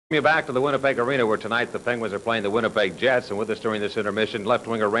You back to the Winnipeg Arena where tonight the Penguins are playing the Winnipeg Jets, and with us during this intermission, left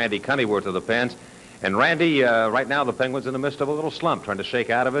winger Randy Cunneyworth of the Pens. And Randy, right now the Penguins in the midst of a little slump, trying to shake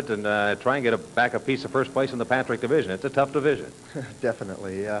out of it and try and get back a piece of first place in the Patrick division. It's a tough division.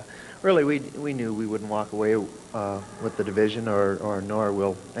 Definitely. Really, we knew we wouldn't walk away with the division, or nor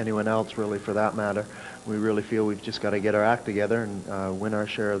will anyone else, really, for that matter. We really feel we've just got to get our act together and win our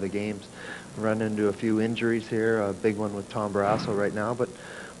share of the games. Run into a few injuries here, a big one with Tom Barrasso right now, but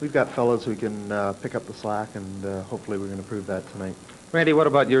we've got fellows who can pick up the slack, and hopefully we're going to prove that tonight. Randy, what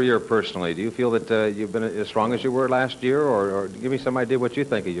about your year personally? Do you feel that you've been as strong as you were last year, or give me some idea what you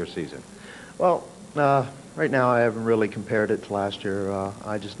think of your season? Well, right now I haven't really compared it to last year.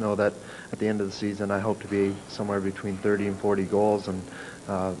 I just know that at the end of the season I hope to be somewhere between 30 and 40 goals and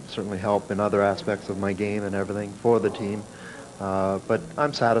certainly help in other aspects of my game and everything for the team. But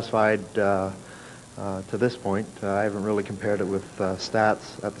I'm satisfied to this point. I haven't really compared it with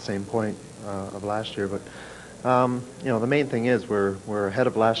stats at the same point of last year, but you know, the main thing is we're ahead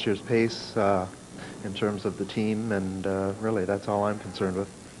of last year's pace in terms of the team, and really that's all I'm concerned with.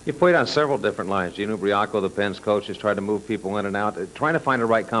 You played on several different lines. Gino Briacco, the Pens coach, has tried to move people in and out, trying to find the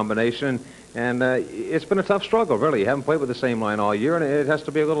right combination, and it's been a tough struggle, really. You haven't played with the same line all year, and it has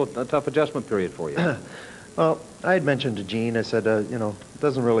to be a tough adjustment period for you. Well, I had mentioned to Gene, I said, you know, it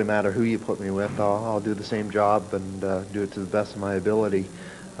doesn't really matter who you put me with. I'll do the same job and do it to the best of my ability.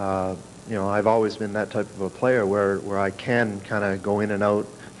 You know, I've always been that type of a player where I can kind of go in and out,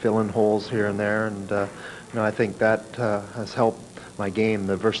 fill in holes here and there, and you know, I think that has helped my game.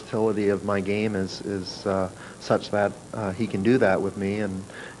 The versatility of my game is such that he can do that with me, and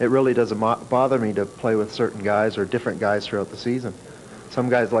it really doesn't bother me to play with certain guys or different guys throughout the season. Some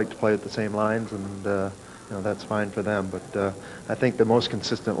guys like to play with the same lines, and you know, that's fine for them, but I think the most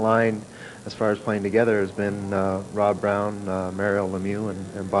consistent line as far as playing together has been Rob Brown, Mario Lemieux,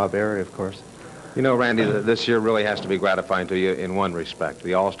 and Bob Airy, of course. You know, Randy, this year really has to be gratifying to you in one respect.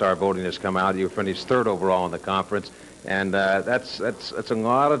 The All-Star voting has come out. You finished third overall in the conference, and that's a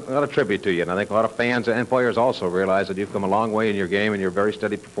lot of tribute to you. And I think a lot of fans and players also realize that you've come a long way in your game, and you're a very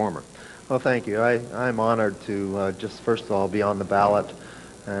steady performer. Well, thank you. I'm honored to just first of all be on the ballot,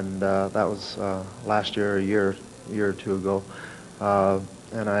 and that was last year, a year or two ago.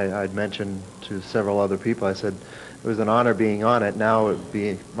 And I'd mentioned to several other people, I said it was an honor being on it. Now it would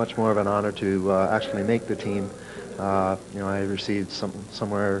be much more of an honor to actually make the team. You know, I received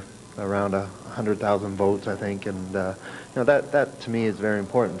somewhere around 100,000 votes, I think, and you know, that to me is very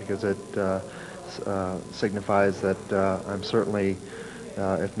important because it signifies that I'm certainly,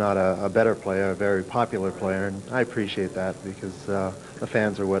 if not a better player, a very popular player, and I appreciate that because the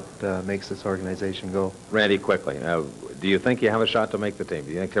fans are what makes this organization go. Randy, quickly, do you think you have a shot to make the team?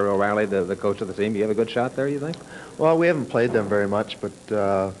 Do you think Terry O'Reilly, the coach of the team, you have a good shot there, you think? Well, we haven't played them very much, but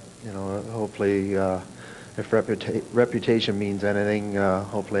you know, hopefully, if reputation means anything,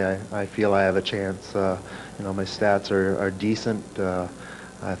 hopefully I feel I have a chance. You know, my stats are decent.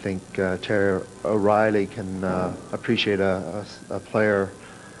 I think Terry O'Reilly can appreciate a player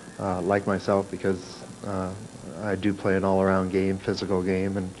like myself because I do play an all-around game, physical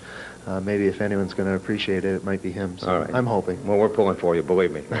game, and maybe if anyone's going to appreciate it, it might be him. So I'm hoping. Well, we're pulling for you,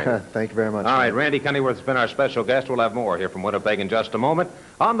 believe me. Thank you very much. All right, Randy Cunneyworth has been our special guest. We'll have more here from Winnipeg in just a moment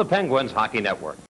on the Penguins Hockey Network.